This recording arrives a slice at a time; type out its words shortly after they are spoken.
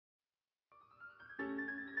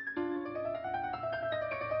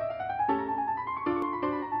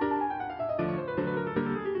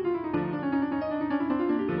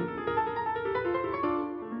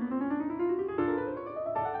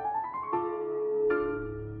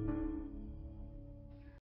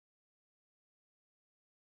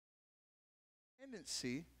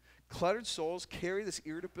tendency, cluttered souls carry this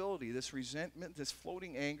irritability, this resentment, this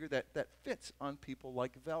floating anger that fits on people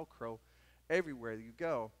like Velcro everywhere you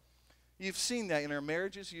go. You've seen that in our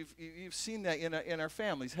marriages. You've seen that in our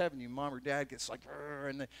families, haven't you? Mom or dad gets like,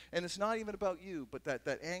 and it's not even about you, but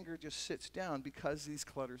that anger just sits down because these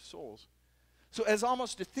cluttered souls. So as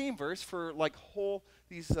almost a theme verse for like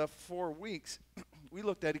these 4 weeks, we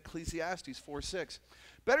looked at Ecclesiastes 4:6.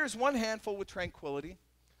 Better is one handful with tranquility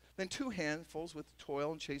than 2 handfuls with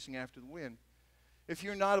toil and chasing after the wind. If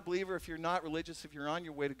you're not a believer, if you're not religious, if you're on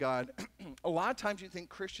your way to God, a lot of times you think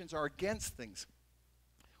Christians are against things.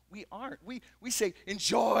 We aren't. We say,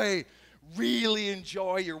 enjoy, really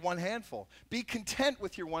enjoy your 1 handful. Be content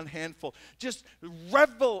with your 1 handful. Just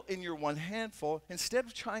revel in your 1 handful instead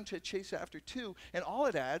of trying to chase after 2. And all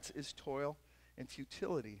it adds is toil and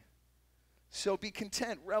futility. So be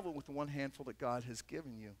content, revel with the 1 handful that God has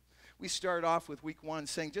given you. We started off with week 1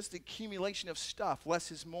 saying just the accumulation of stuff,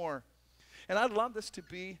 less is more. And I'd love this to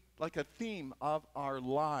be like a theme of our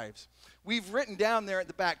lives. We've written down there at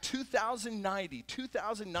the back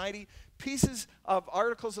 2,090 pieces of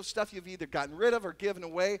articles of stuff you've either gotten rid of or given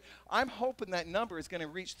away. I'm hoping that number is going to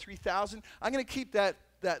reach 3,000. I'm going to keep that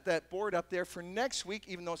board up there for next week,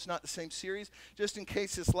 even though it's not the same series, just in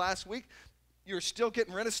case this last week you're still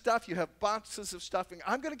getting rid of stuff. You have boxes of stuff.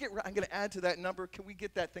 I'm going to add to that number. Can we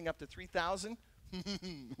get that thing up to 3,000?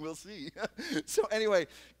 We'll see. So anyway,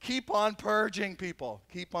 keep on purging, people.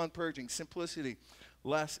 Keep on purging. Simplicity.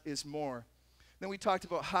 Less is more. Then we talked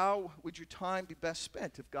about how would your time be best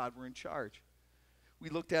spent if God were in charge. We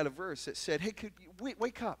looked at a verse that said, hey,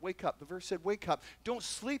 wake up, wake up. The verse said, wake up. Don't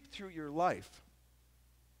sleep through your life.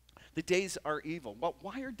 The days are evil. Well,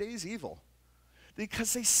 why are days evil?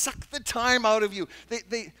 Because they suck the time out of you.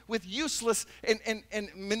 They with useless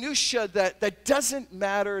and minutia that doesn't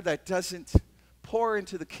matter, that doesn't pour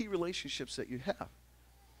into the key relationships that you have.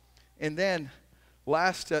 And then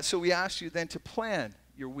so we asked you then to plan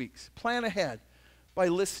your weeks. Plan ahead by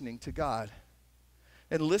listening to God.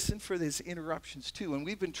 And listen for these interruptions too. And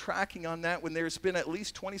we've been tracking on that when there's been at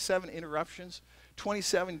least 27 interruptions,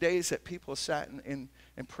 27 days that people have sat and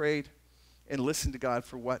prayed and listened to God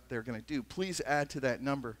for what they're going to do. Please add to that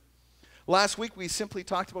number. Last week we simply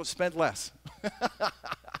talked about spend less.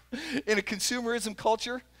 In a consumerism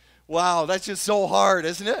culture, wow, that's just so hard,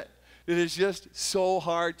 isn't it? It is just so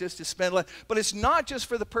hard just to spend less. But it's not just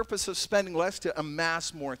for the purpose of spending less to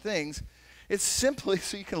amass more things. It's simply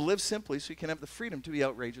so you can live simply, so you can have the freedom to be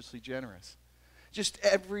outrageously generous. Just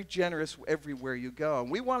generous everywhere you go.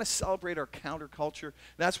 And we want to celebrate our counterculture.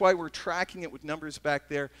 That's why we're tracking it with numbers back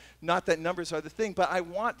there. Not that numbers are the thing, but I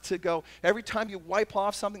want to go, every time you wipe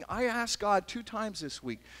off something, I ask God 2 times this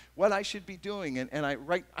week what I should be doing. And I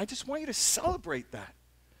just want you to celebrate that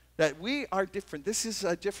we are different. This is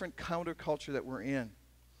a different counterculture that we're in.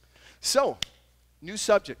 So, new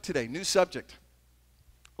subject today, new subject.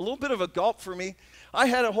 A little bit of a gulp for me. I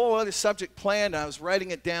had a whole other subject planned. I was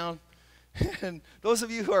writing it down. And those of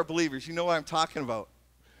you who are believers, you know what I'm talking about.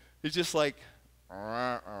 It's just like,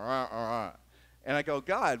 and I go,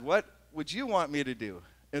 God, what would you want me to do?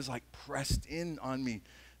 It was like pressed in on me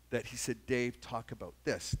that he said, Dave, talk about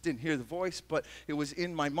this. Didn't hear the voice, but it was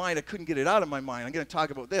in my mind. I couldn't get it out of my mind. I'm going to talk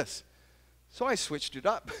about this. So I switched it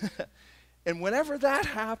up. And whenever that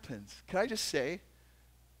happens, can I just say,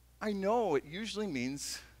 I know it usually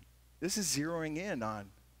means this is zeroing in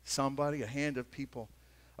on somebody, a handful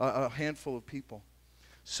of people.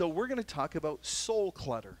 So we're going to talk about soul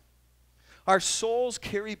clutter. Our souls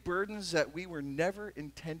carry burdens that we were never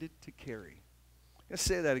intended to carry. I'm going to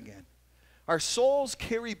say that again. Our souls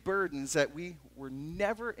carry burdens that we were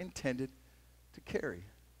never intended to carry.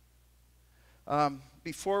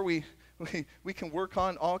 Before we can work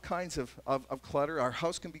on all kinds of clutter. Our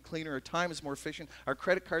house can be cleaner. Our time is more efficient. Our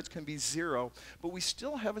credit cards can be zero. But we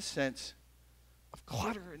still have a sense of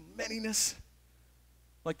clutter and manyness.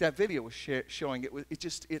 Like that video was showing,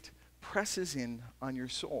 it presses in on your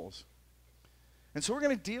souls. And so we're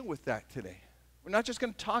going to deal with that today. We're not just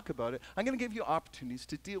going to talk about it. I'm going to give you opportunities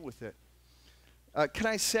to deal with it. Can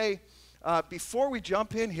I say, before we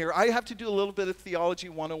jump in here, I have to do a little bit of Theology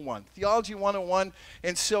 101. Theology 101,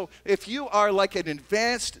 and so if you are like an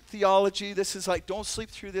advanced theology, this is like, don't sleep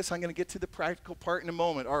through this. I'm going to get to the practical part in a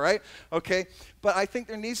moment, all right? Okay? But I think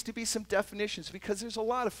there needs to be some definitions because there's a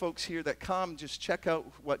lot of folks here that come just check out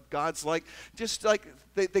what God's like. Just like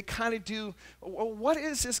they kind of do, well, what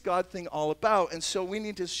is this God thing all about? And so we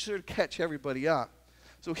need to sort of catch everybody up.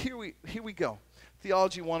 So here we go.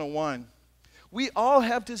 Theology 101. We all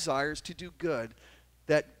have desires to do good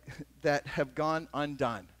that have gone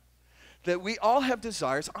undone. That we all have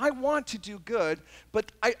desires. I want to do good,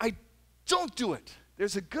 but I don't do it.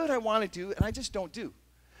 There's a good I want to do, and I just don't do.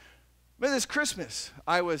 But this Christmas,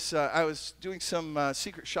 I was doing some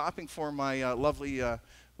secret shopping for my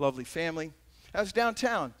lovely family. I was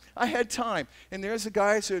downtown. I had time, and there's a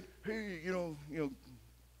guy who said, "Hey,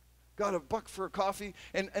 got $1 for a coffee?"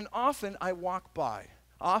 And often I walk by.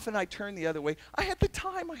 Often I turn the other way. I had the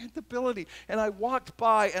time, I had the ability, and I walked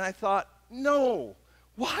by, and I thought, no,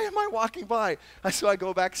 why am I walking by? So I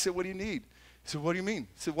go back and said, "What do you need?" He said, "What do you mean?"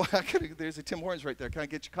 I said, "Well, there's a Tim Hortons right there. Can I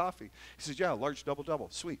get you coffee?" He said, "Yeah, large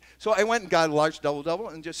double-double." Sweet. So I went and got a large double-double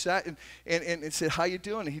and just sat and said, "How you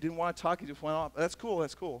doing?" And he didn't want to talk. He just went off. That's cool,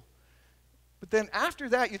 that's cool. But then after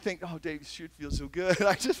that, you think, "Oh, Dave, you should feel so good."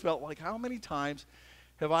 I just felt like, how many times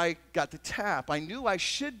have I got the tap? I knew I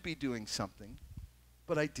should be doing something,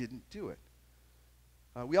 but I didn't do it.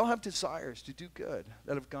 We all have desires to do good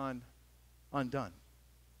that have gone undone.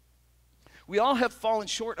 We all have fallen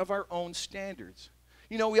short of our own standards.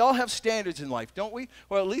 We all have standards in life, don't we?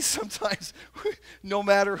 Or at least sometimes, no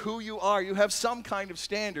matter who you are, you have some kind of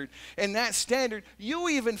standard. And that standard, you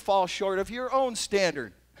even fall short of your own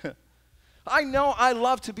standard. I know I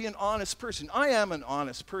love to be an honest person. I am an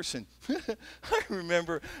honest person. I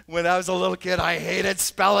remember when I was a little kid, I hated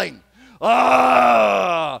spelling.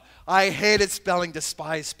 I hated spelling,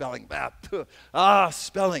 despised spelling.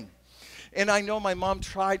 Spelling. And I know my mom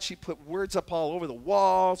tried. She put words up all over the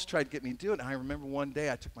walls, tried to get me to do it. And I remember one day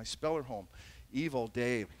I took my speller home. Evil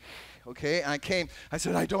Dave. Okay? And I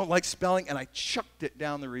said, "I don't like spelling," and I chucked it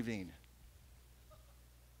down the ravine.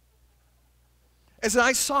 As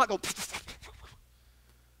I saw it go,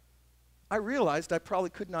 I realized I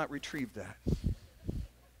probably could not retrieve that.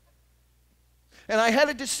 And I had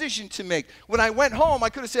a decision to make. When I went home, I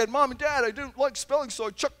could have said, "Mom and Dad, I didn't like spelling, so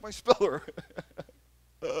I chucked my speller."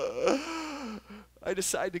 I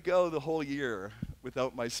decided to go the whole year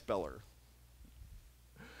without my speller.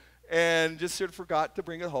 And just sort of forgot to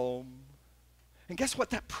bring it home. And guess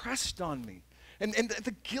what? That pressed on me. And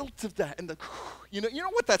the guilt of that, and you know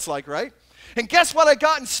what that's like, right? And guess what I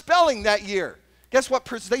got in spelling that year? Guess what?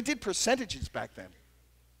 They did percentages back then.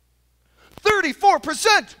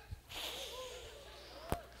 34%.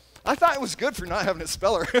 I thought it was good for not having a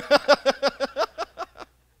speller.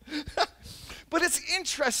 But it's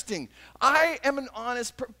interesting. I am an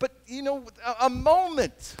honest but a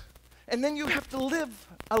moment, and then you have to live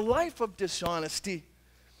a life of dishonesty.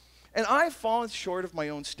 And I've fallen short of my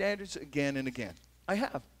own standards again and again. I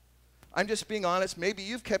have. I'm just being honest. Maybe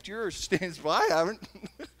you've kept your standards, but I haven't.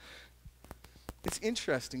 It's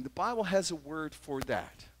interesting. The Bible has a word for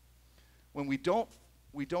that. When we don't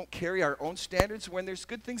carry our own standards, when there's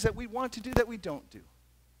good things that we want to do that we don't do.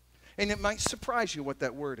 And it might surprise you what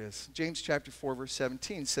that word is. James chapter 4, verse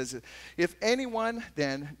 17 says, "If anyone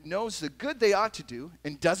then knows the good they ought to do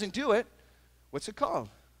and doesn't do it," what's it called?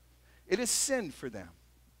 "It is sin for them."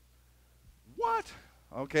 What?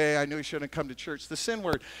 Okay, I knew you shouldn't have come to church. The sin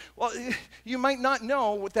word. Well, you might not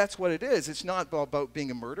know that's what it is. It's not about being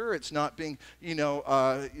a murderer. It's not being,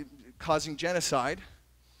 causing genocide.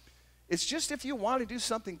 It's just if you want to do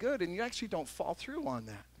something good and you actually don't fall through on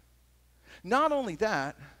that. Not only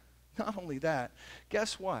that,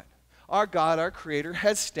 guess what? Our God, our Creator,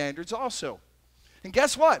 has standards also. And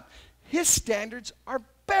guess what? His standards are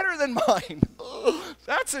better than mine.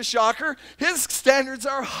 That's a shocker. His standards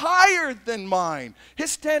are higher than mine.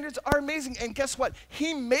 His standards are amazing. And guess what?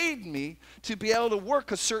 He made me to be able to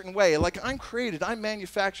work a certain way. Like I'm created, I'm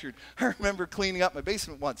manufactured. I remember cleaning up my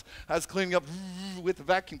basement once. I was cleaning up with a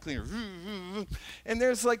vacuum cleaner. And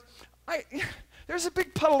there's a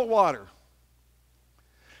big puddle of water.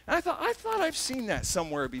 And I thought I've seen that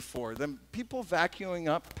somewhere before. Them people vacuuming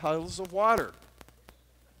up puddles of water.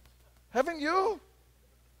 Haven't you?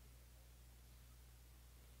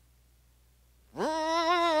 And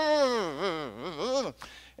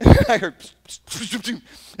I heard, and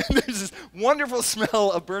there's this wonderful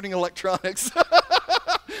smell of burning electronics.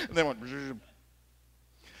 And then went,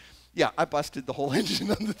 yeah, I busted the whole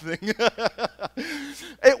engine on the thing.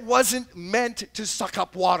 It wasn't meant to suck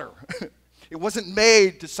up water. It wasn't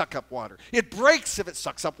made to suck up water. It breaks if it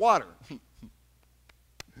sucks up water.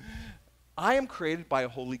 I am created by a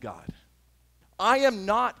holy God. I am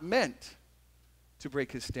not meant to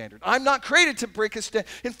break his standard. I'm not created to break his standard.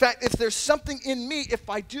 In fact, if there's something in me,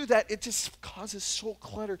 if I do that, it just causes soul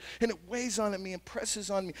clutter, and it weighs on me and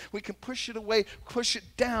presses on me. We can push it away, push it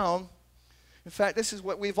down. In fact, this is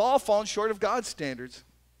what we've all fallen short of God's standards.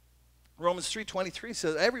 Romans 3:23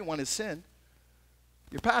 says everyone has sinned.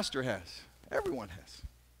 Your pastor has. Everyone has.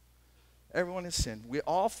 Everyone has sinned. We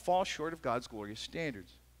all fall short of God's glorious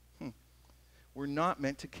standards. We're not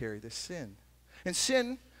meant to carry this sin. And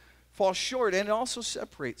sin falls short, and it also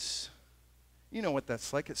separates You know what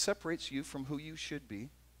that's like. It separates you from who you should be,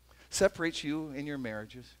 separates you in your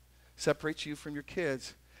marriages, separates you from your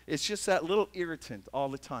kids. It's just that little irritant all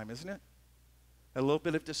the time, isn't it? A little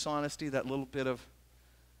bit of dishonesty, that little bit of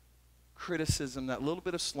criticism, that little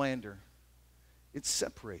bit of slander. It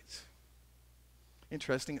separates.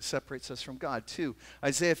 Interesting, it separates us from God too.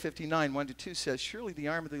 Isaiah 59, 1-2 says, surely the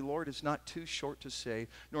arm of the Lord is not too short to save,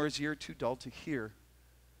 nor his ear too dull to hear.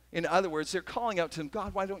 In other words, they're calling out to him,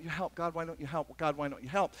 God, why don't you help? God, why don't you help? God, why don't you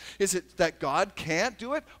help? Is it that God can't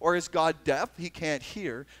do it? Or is God deaf? He can't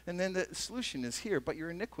hear. And then the solution is here. But your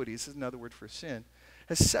iniquities, is another word for sin,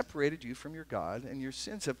 has separated you from your God, and your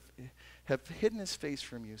sins have hidden his face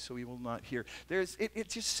from you, so he will not hear. It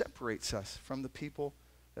just separates us from the people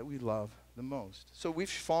that we love the most. So we've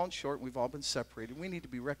fallen short. We've all been separated. We need to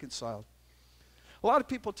be reconciled. A lot of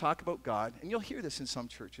people talk about God, and you'll hear this in some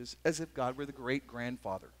churches, as if God were the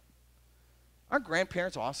great-grandfather. Aren't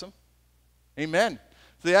grandparents awesome? Amen.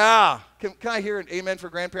 Yeah. Can I hear an amen for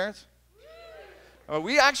grandparents?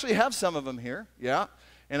 We actually have some of them here, yeah.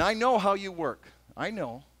 And I know how you work. I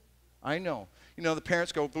know. You know, the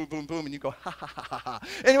parents go boom, boom, boom, and you go ha, ha, ha, ha, ha.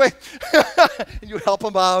 Anyway, and you help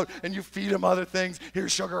them out, and you feed them other things.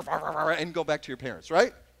 Here's sugar, and go back to your parents,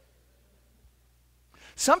 right?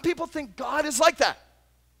 Some people think God is like that.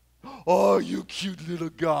 Oh, you cute little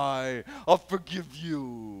guy. I'll forgive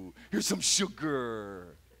you. Here's some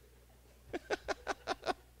sugar.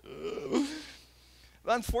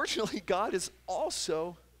 Unfortunately, God is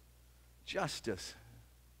also justice.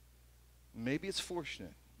 Maybe it's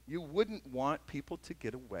fortunate. You wouldn't want people to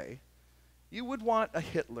get away. You would want a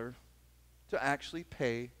Hitler to actually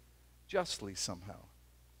pay justly somehow.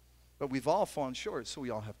 But we've all fallen short, so we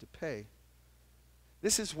all have to pay.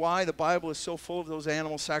 This is why the Bible is so full of those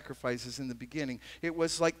animal sacrifices in the beginning. It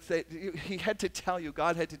was like he had to tell you,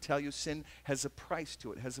 God had to tell you, sin has a price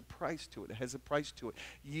to it, has a price to it, has a price to it.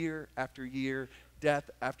 Year after year, death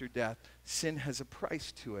after death, sin has a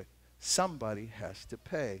price to it. Somebody has to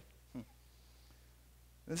pay.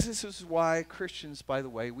 This is why Christians, by the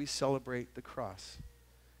way, we celebrate the cross.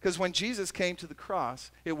 Because when Jesus came to the cross,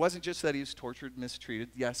 it wasn't just that he was tortured, mistreated.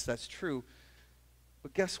 Yes, that's true.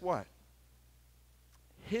 But guess what?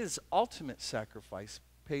 His ultimate sacrifice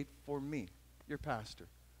paid for me, your pastor.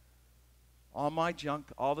 All my junk,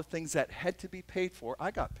 all the things that had to be paid for,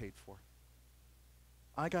 I got paid for.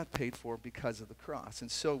 I got paid for because of the cross. And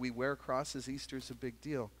so we wear crosses. Easter is a big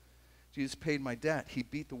deal. Jesus paid my debt. He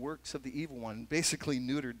beat the works of the evil one, basically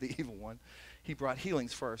neutered the evil one. He brought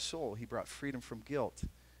healings for our soul. He brought freedom from guilt,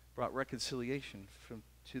 brought reconciliation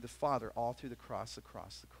to the Father, all through the cross, the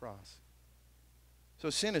cross, the cross. So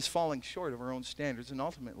sin is falling short of our own standards and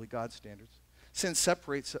ultimately God's standards. Sin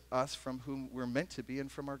separates us from whom we're meant to be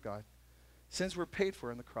and from our God. Sins were paid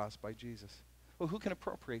for on the cross by Jesus. Well, who can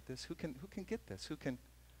appropriate this? Who can get this? Who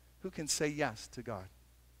can say yes to God?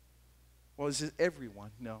 Well, is it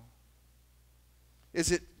everyone? No. Is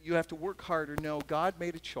it you have to work harder? No. God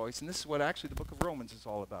made a choice, and this is what actually the book of Romans is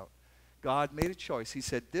all about. God made a choice. He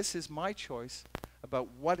said, this is my choice about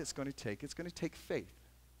what it's going to take. It's going to take faith,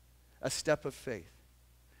 a step of faith.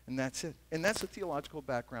 And that's it. And that's the theological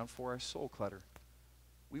background for our soul clutter.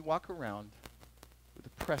 We walk around with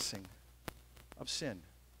the pressing of sin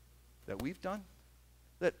that we've done,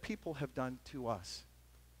 that people have done to us.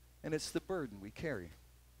 And it's the burden we carry.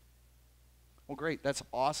 Well, great. That's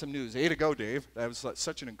awesome news. Way to go, Dave. That was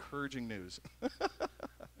such an encouraging news.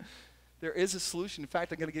 There is a solution. In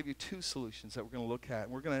fact, I'm going to give you two solutions that we're going to look at.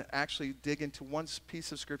 And we're going to actually dig into one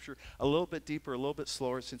piece of Scripture a little bit deeper, a little bit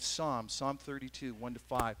slower. It's in Psalm 32,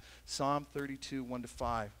 1-5. Psalm 32,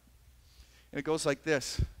 1-5. And it goes like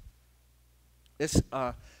this. This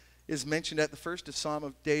is mentioned at the first of Psalm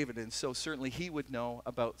of David, and so certainly he would know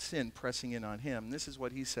about sin pressing in on him. And this is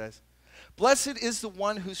what he says. Blessed is the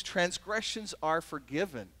one whose transgressions are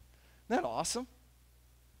forgiven. Isn't that awesome?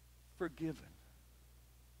 Forgiven.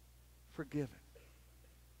 Forgiven.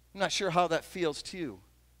 I'm not sure how that feels to you.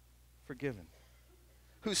 Forgiven.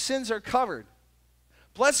 Whose sins are covered.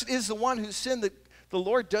 Blessed is the one whose sin that the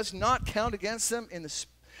Lord does not count against them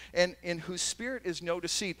and in whose spirit is no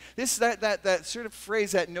deceit. This that sort of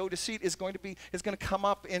phrase, that no deceit, is going to come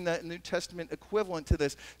up in the New Testament equivalent to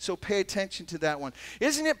this. So pay attention to that one.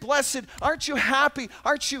 Isn't it blessed? Aren't you happy?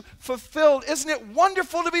 Aren't you fulfilled? Isn't it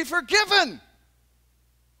wonderful to be forgiven?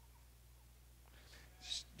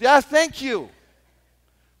 Yeah, thank you.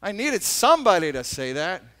 I needed somebody to say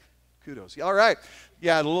that. Kudos. All right.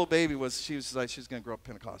 Yeah, the little baby she was going to grow up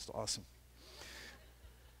Pentecostal. Awesome.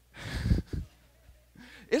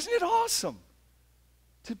 Isn't it awesome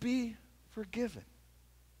to be forgiven?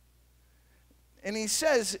 And he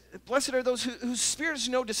says, blessed are those whose spirit is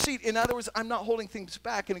no deceit. In other words, I'm not holding things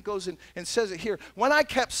back. And it goes and says it here. When I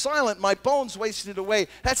kept silent, my bones wasted away.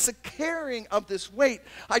 That's the carrying of this weight.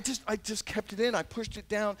 I just kept it in. I pushed it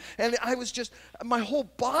down. And I was just, my whole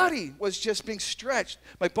body was just being stretched.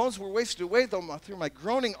 My bones were wasted away through my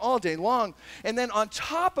groaning all day long. And then on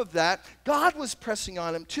top of that, God was pressing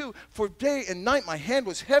on him too. For day and night, my hand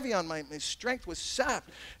was heavy on my strength was sapped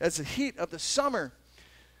as the heat of the summer.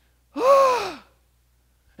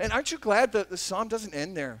 And aren't you glad that the psalm doesn't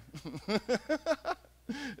end there?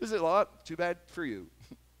 Is it a lot? Too bad for you.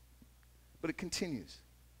 But it continues.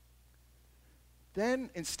 Then,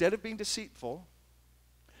 instead of being deceitful,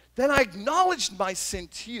 then I acknowledged my sin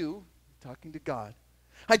to you, talking to God.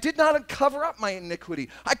 I did not cover up my iniquity.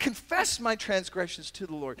 I confessed my transgressions to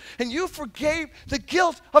the Lord. And you forgave the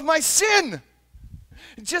guilt of my sin.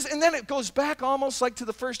 And then it goes back almost like to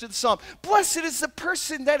the first of the psalm. Blessed is the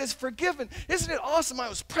person that is forgiven. Isn't it awesome? I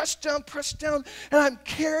was pressed down, and I'm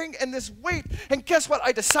carrying in this weight. And guess what?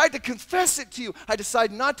 I decide to confess it to you. I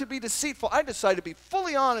decide not to be deceitful. I decide to be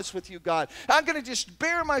fully honest with you, God. I'm going to just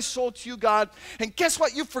bare my soul to you, God. And guess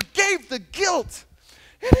what? You forgave the guilt.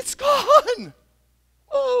 And it's gone.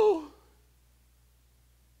 Oh.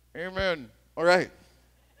 Amen. All right.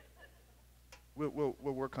 We'll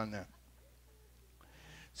work on that.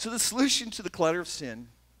 So the solution to the clutter of sin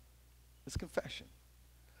is confession.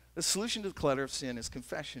 The solution to the clutter of sin is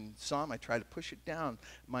confession. Psalm, I tried to push it down.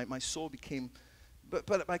 My soul became,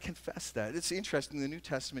 but I confess that. It's interesting, the New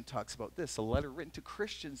Testament talks about this. A letter written to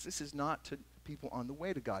Christians. This is not to people on the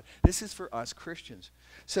way to God. This is for us Christians.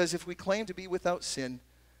 It says, if we claim to be without sin,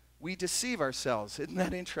 we deceive ourselves. Isn't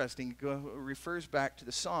that interesting? It refers back to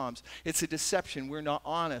the Psalms. It's a deception. We're not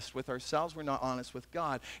honest with ourselves. We're not honest with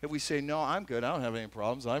God. If we say, no, I'm good. I don't have any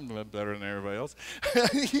problems. I'm better than everybody else.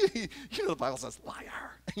 You know the Bible says,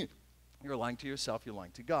 liar. You're lying to yourself. You're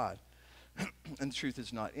lying to God. And the truth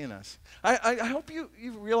is not in us. I hope you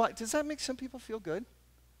realize, does that make some people feel good?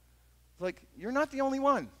 Like, you're not the only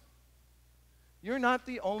one. You're not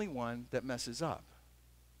the only one that messes up.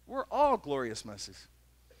 We're all glorious messes.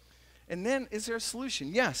 And then, is there a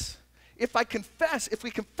solution? Yes. If we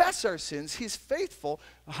confess our sins, he's faithful.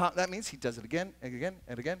 That means he does it again and again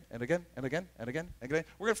and again and again and again and again and again.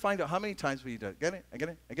 We're going to find out how many times we do it.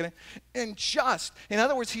 Again. And just. In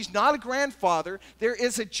other words, he's not a grandfather. There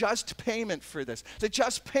is a just payment for this. The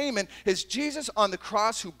just payment is Jesus on the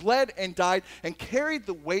cross who bled and died and carried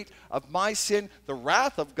the weight of my sin, the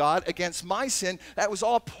wrath of God against my sin. That was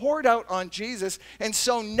all poured out on Jesus. And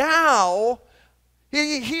so now,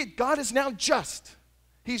 God is now just.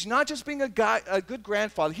 He's not just being a good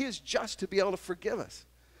grandfather. He is just to be able to forgive us.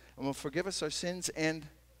 And will forgive us our sins and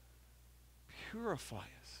purify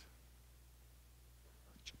us.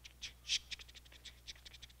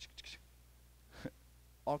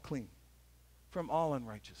 All clean from all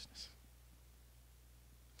unrighteousness.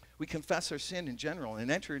 We confess our sin in general and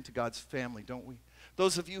enter into God's family, don't we?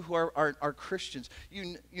 Those of you who are Christians,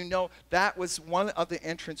 you know that was one of the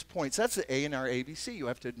entrance points. That's the A in our ABC. You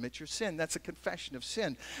have to admit your sin. That's a confession of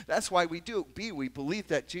sin. That's why we do it. B, we believe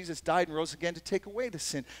that Jesus died and rose again to take away the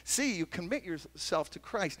sin. C, you commit yourself to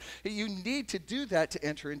Christ. You need to do that to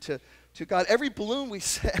enter into God. Every balloon we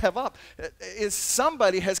have up is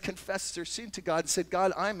somebody has confessed their sin to God and said,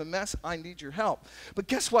 God, I'm a mess. I need your help. But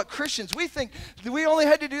guess what, Christians? We think we only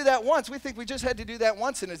had to do that once. We think we just had to do that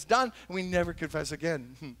once and it's done, and we never confess again.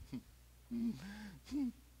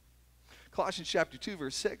 Colossians chapter 2,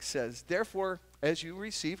 verse 6 says, therefore, as you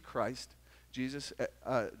received Christ Jesus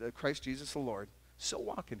the Lord, so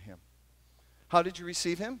walk in him. How did you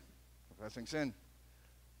receive him? Confessing sin.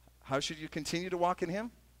 How should you continue to walk in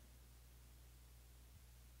him?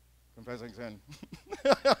 Confessing sin.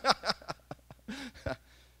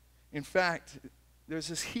 In fact, there's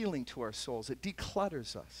this healing to our souls. It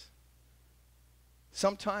declutters us.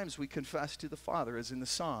 Sometimes we confess to the Father, as in the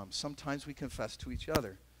Psalms. Sometimes we confess to each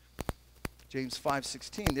other. James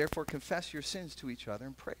 5:16, therefore confess your sins to each other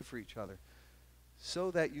and pray for each other, so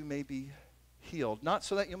that you may be healed. Not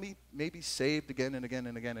so that you may be saved again and again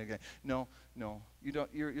and again and again. No. You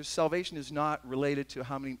don't. Your salvation is not related to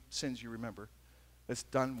how many sins you remember. It's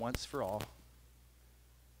done once for all.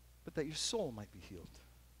 But that your soul might be healed.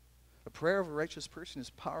 A prayer of a righteous person is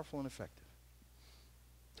powerful and effective.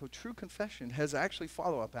 So true confession has actually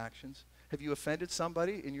follow-up actions. Have you offended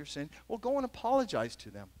somebody in your sin? Well, go and apologize to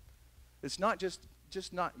them. It's not just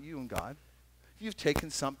not you and God. If you've taken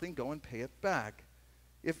something, go and pay it back.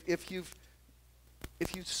 If you've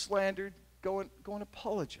slandered, go and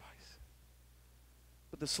apologize.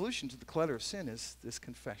 But the solution to the clutter of sin is this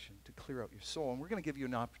confession, to clear out your soul. And we're going to give you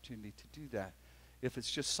an opportunity to do that if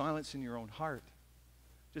it's just silence in your own heart,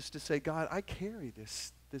 just to say, God, I carry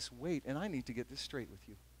this weight, and I need to get this straight with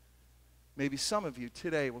you. Maybe some of you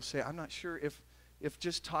today will say, I'm not sure if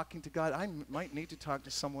just talking to God, I might need to talk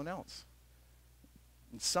to someone else.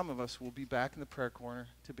 And some of us will be back in the prayer corner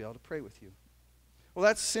to be able to pray with you. Well,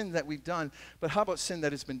 that's sin that we've done, but how about sin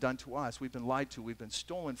that has been done to us? We've been lied to, we've been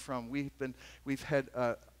stolen from, we've had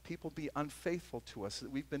people be unfaithful to us,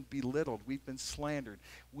 we've been belittled, we've been slandered.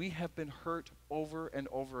 We have been hurt over and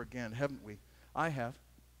over again, haven't we? I have.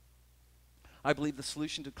 I believe the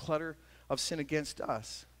solution to clutter of sin against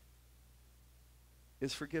us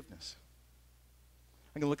is forgiveness.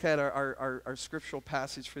 I'm going to look at our scriptural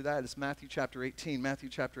passage for that. It's Matthew chapter 18. Matthew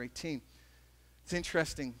chapter 18. It's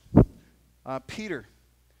interesting. Peter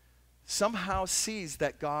somehow sees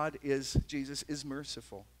that Jesus is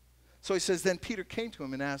merciful. So he says, then Peter came to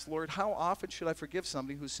him and asked, Lord, how often should I forgive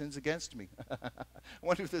somebody who sins against me? I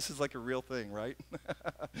wonder if this is like a real thing, right?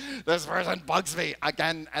 This person bugs me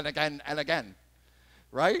again and again and again.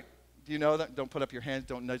 Right? Do you know that? Don't put up your hands.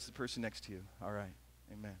 Don't nudge the person next to you. All right.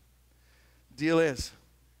 Amen. Deal is,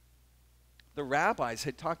 the rabbis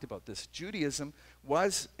had talked about this. Judaism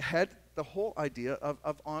had the whole idea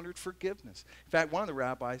of honored forgiveness. In fact, one of the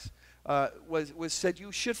rabbis said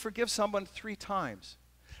you should forgive someone 3 times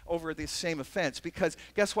over the same offense, because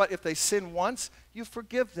guess what? If they sin once, you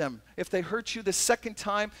forgive them. If they hurt you the second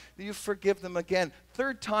time, you forgive them again.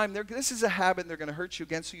 Third time, this is a habit, and they're going to hurt you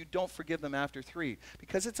again, so you don't forgive them after 3,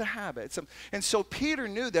 because it's a habit. And so Peter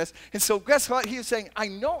knew this, and so guess what? He was saying, I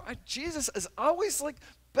know Jesus is always like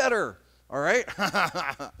better, all right?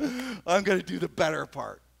 I'm going to do the better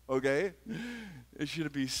part, okay? It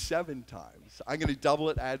should be 7 times. I'm going to double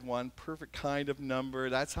it, add 1, perfect kind of number.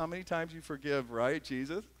 That's how many times you forgive, right,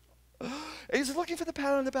 Jesus? And he's looking for the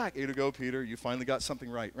pat on the back. Way to go, Peter. You finally got something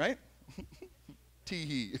right?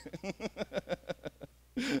 Tee-hee.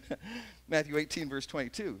 Matthew 18, verse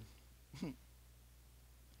 22.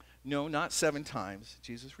 No, not 7 times,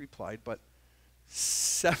 Jesus replied, but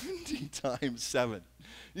 70 times 7.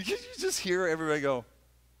 You just hear everybody go,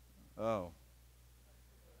 oh,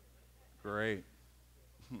 great.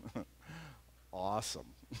 Awesome.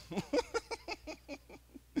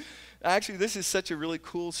 Actually, this is such a really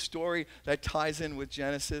cool story that ties in with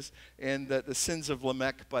Genesis and the sins of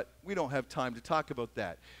Lamech, but we don't have time to talk about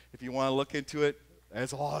that. If you want to look into it,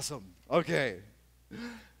 that's awesome. Okay.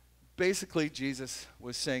 Basically, Jesus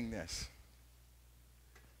was saying this.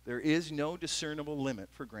 There is no discernible limit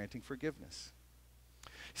for granting forgiveness.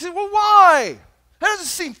 He said, well, why? That doesn't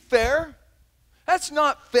seem fair. That's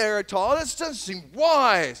not fair at all. That doesn't seem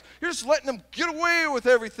wise. You're just letting them get away with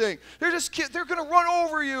everything. They're going to run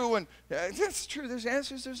over you. And that's true. There's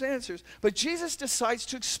answers. But Jesus decides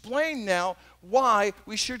to explain now why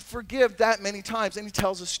we should forgive that many times. And he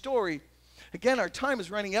tells a story. Again, our time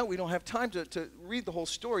is running out. We don't have time to read the whole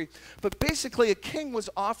story. But basically, a king was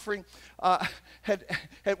was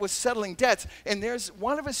settling debts. And there's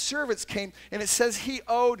one of his servants came, and it says he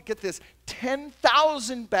owed, get this,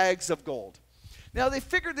 10,000 bags of gold. Now, they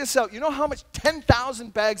figured this out. You know how much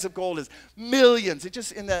 10,000 bags of gold is? Millions. It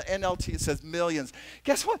just, in the NLT, it says millions.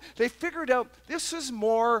 Guess what? They figured out this was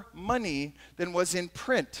more money than was in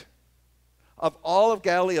print of all of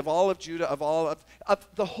Galilee, of all of Judah, of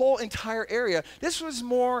the whole entire area. This was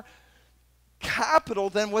more capital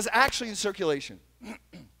than was actually in circulation.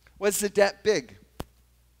 Was the debt big?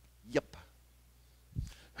 Yep.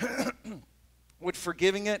 Would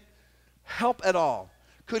forgiving it help at all?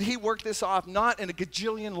 Could he work this off? Not in a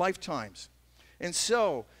gajillion lifetimes. And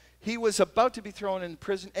so he was about to be thrown in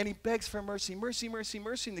prison, and he begs for mercy, mercy, mercy,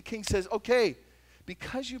 mercy. And the king says, okay,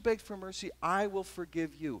 because you begged for mercy, I will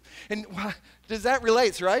forgive you. And does that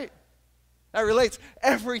relate, right? That relates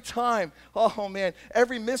every time. Oh, man,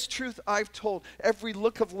 every mistruth I've told, every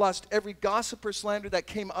look of lust, every gossip or slander that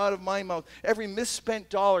came out of my mouth, every misspent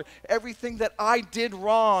dollar, everything that I did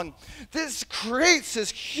wrong, this creates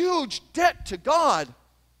this huge debt to God.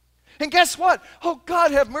 And guess what? Oh,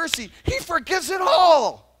 God have mercy. He forgives it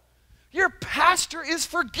all. Your pastor is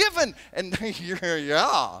forgiven. And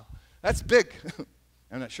yeah, that's big.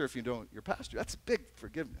 I'm not sure if you know your pastor. That's big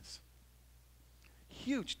forgiveness.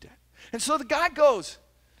 Huge debt. And so the guy goes,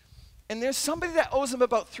 and there's somebody that owes him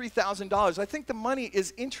about $3,000. I think the money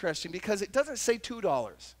is interesting because it doesn't say $2.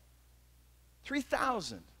 $3,000.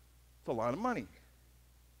 It's a lot of money.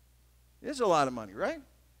 It is a lot of money, right?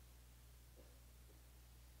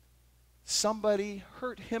 Somebody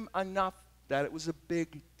hurt him enough that it was a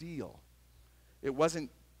big deal. It wasn't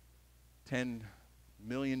 $10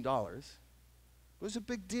 million. It was a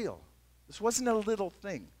big deal. This wasn't a little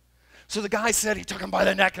thing. So the guy said he took him by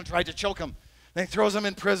the neck and tried to choke him. Then he throws him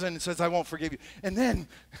in prison and says, I won't forgive you. And then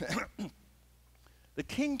the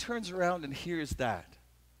king turns around and hears that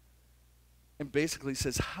and basically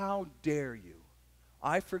says, how dare you?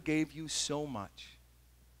 I forgave you so much,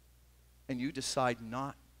 and you decide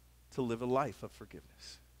not to live a life of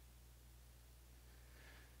forgiveness.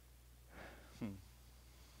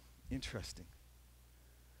 Interesting.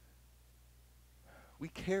 We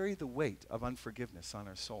carry the weight of unforgiveness on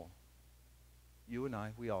our soul. You and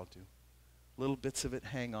I, we all do. Little bits of it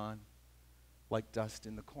hang on like dust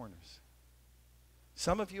in the corners.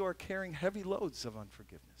 Some of you are carrying heavy loads of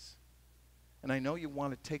unforgiveness. And I know you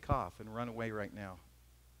want to take off and run away right now.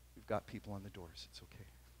 We've got people on the doors. It's okay.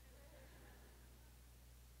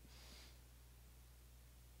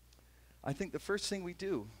 I think the first thing we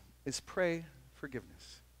do is pray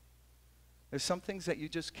forgiveness. There's some things that you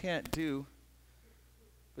just can't do,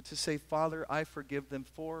 but to say, Father, I forgive them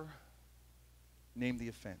for, name the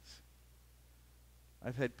offense.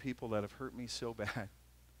 I've had people that have hurt me so bad.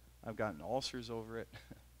 I've gotten ulcers over it.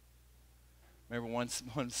 Remember once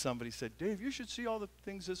somebody said, Dave, you should see all the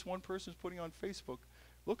things this one person's putting on Facebook.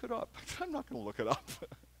 Look it up. I'm not going to look it up.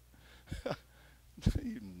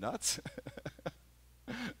 You nuts?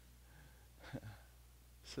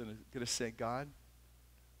 So I'm going to say, God,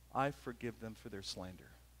 I forgive them for their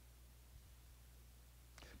slander.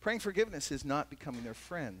 Praying forgiveness is not becoming their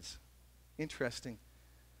friends. Interesting.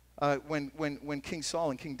 When King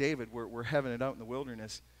Saul and King David were having it out in the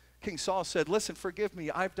wilderness, King Saul said, listen, forgive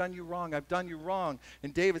me. I've done you wrong. I've done you wrong.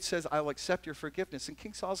 And David says, I'll accept your forgiveness. And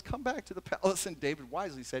King Saul's come back to the palace, and David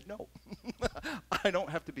wisely said, no. I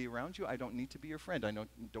don't have to be around you. I don't need to be your friend. I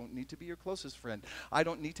don't need to be your closest friend. I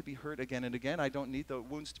don't need to be hurt again and again. I don't need the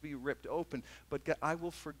wounds to be ripped open. But God, I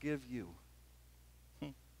will forgive you.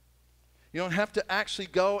 You don't have to actually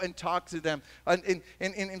go and talk to them. And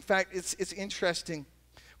in fact, it's interesting.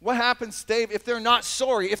 What happens, Dave, if they're not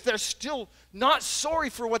sorry, if they're still not sorry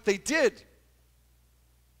for what they did?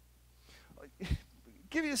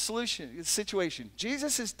 Give you a solution, a situation.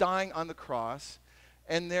 Jesus is dying on the cross,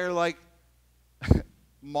 and they're like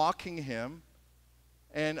mocking him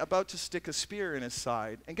and about to stick a spear in his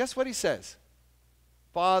side. And guess what he says?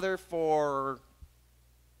 Father, forgive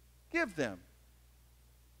them.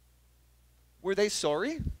 Were they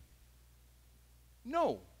sorry?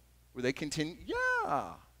 No. Were they continuing?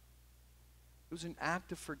 Yeah. It was an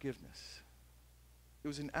act of forgiveness. It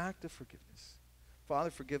was an act of forgiveness. Father,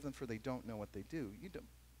 forgive them, for they don't know what they do. You don't.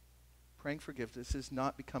 Praying forgiveness is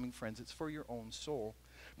not becoming friends. It's for your own soul.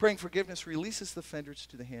 Praying forgiveness releases the offenders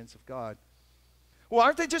to the hands of God. Well,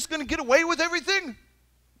 aren't they just going to get away with everything?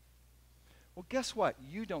 Well, guess what?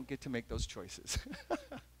 You don't get to make those choices.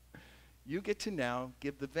 You get to now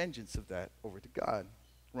give the vengeance of that over to God.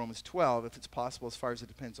 Romans 12, if it's possible, as far as it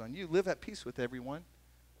depends on you, live at peace with everyone.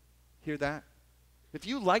 Hear that? If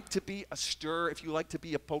you like to be a stir, if you like to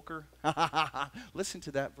be a poker, listen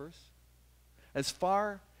to that verse. As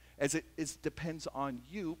far as it depends on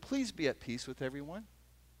you, please be at peace with everyone,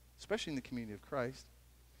 especially in the community of Christ.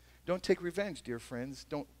 Don't take revenge, dear friends,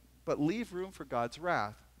 but leave room for God's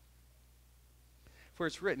wrath. For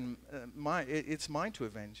it's written, it's mine to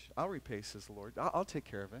avenge. I'll repay, says the Lord. I'll take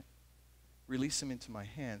care of it. Release them into my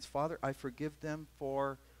hands. Father, I forgive them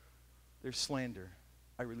for their slander.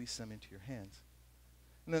 I release them into your hands.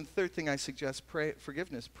 And then the third thing I suggest,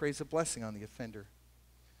 forgiveness prays a blessing on the offender.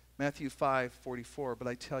 Matthew 5:44, but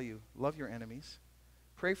I tell you, love your enemies.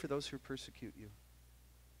 Pray for those who persecute you.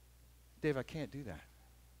 Dave, I can't do that.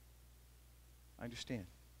 I understand.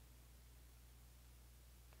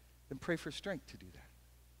 Then pray for strength to do that.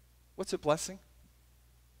 What's a blessing?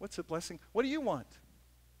 What's a blessing? What do you want?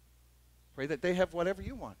 Pray that they have whatever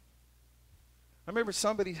you want. I remember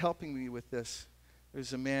somebody helping me with this.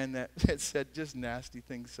 There's a man that said just nasty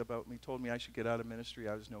things about me, told me I should get out of ministry.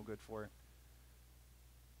 I was no good for it.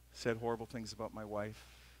 Said horrible things about my wife,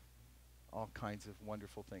 all kinds of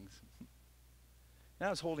wonderful things. And I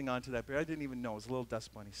was holding on to that, but I didn't even know. It was a little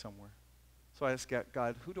dust bunny somewhere. So I asked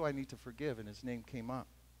God, who do I need to forgive? And his name came up.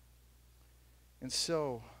 And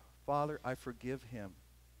so, Father, I forgive him.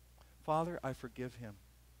 Father, I forgive him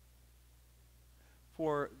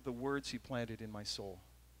for the words he planted in my soul.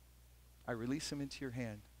 I release him into your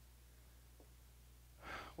hand.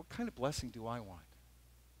 What kind of blessing do I want?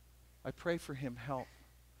 I pray for him help.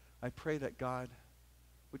 I pray that God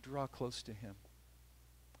would draw close to him.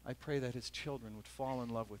 I pray that his children would fall in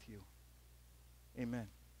love with you. Amen.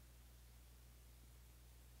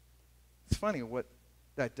 It's funny what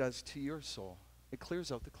that does to your soul. It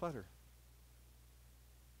clears out the clutter.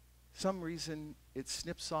 Some reason it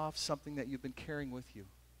snips off something that you've been carrying with you.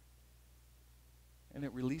 And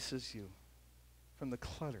it releases you from the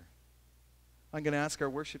clutter I'm going to ask our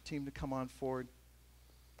worship team to come on forward.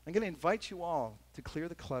 I'm going to invite you all to clear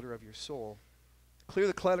the clutter of your soul, clear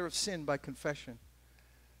the clutter of sin by confession.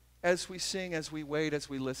 As we sing, as we wait, as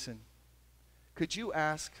we listen, could you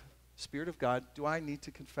ask, Spirit of God, do I need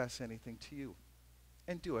to confess anything to you?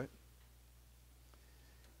 And do it.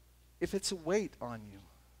 If it's a weight on you,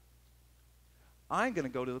 I'm going to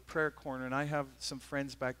go to the prayer corner, and I have some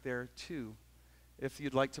friends back there too. If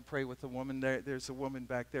you'd like to pray with a woman, there's a woman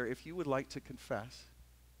back there. If you would like to confess,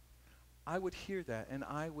 I would hear that, and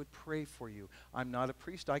I would pray for you. I'm not a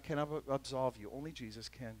priest. I cannot absolve you. Only Jesus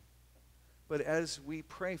can. But as we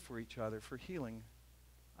pray for each other for healing,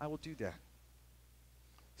 I will do that.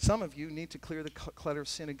 Some of you need to clear the clutter of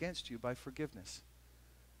sin against you by forgiveness.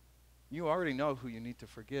 You already know who you need to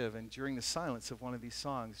forgive, and during the silence of one of these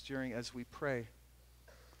songs, as we pray,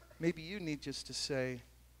 maybe you need just to say,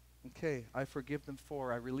 okay, I forgive them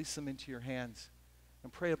I release them into your hands,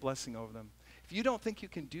 and pray a blessing over them. If you don't think you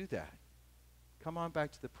can do that, come on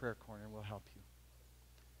back to the prayer corner and we'll help you.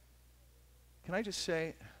 Can I just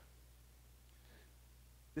say,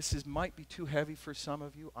 might be too heavy for some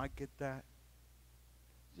of you. I get that.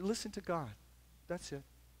 Listen to God. That's it.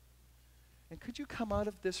 And could you come out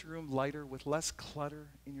of this room lighter with less clutter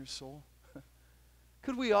in your soul?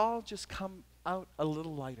 Could we all just come out a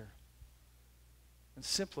little lighter and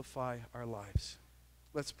simplify our lives?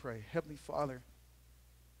 Let's pray. Heavenly Father,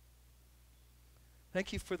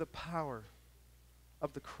 thank you for the power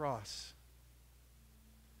of the cross.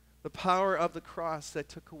 The power of the cross that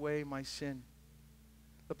took away my sin.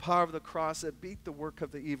 The power of the cross that beat the work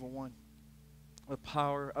of the evil one. The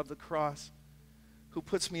power of the cross who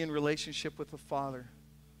puts me in relationship with the Father.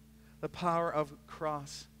 The power of the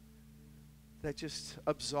cross that just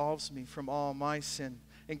absolves me from all my sin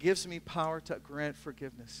and gives me power to grant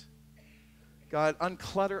forgiveness. God,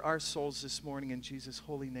 unclutter our souls this morning in Jesus'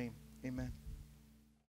 holy name. Amen.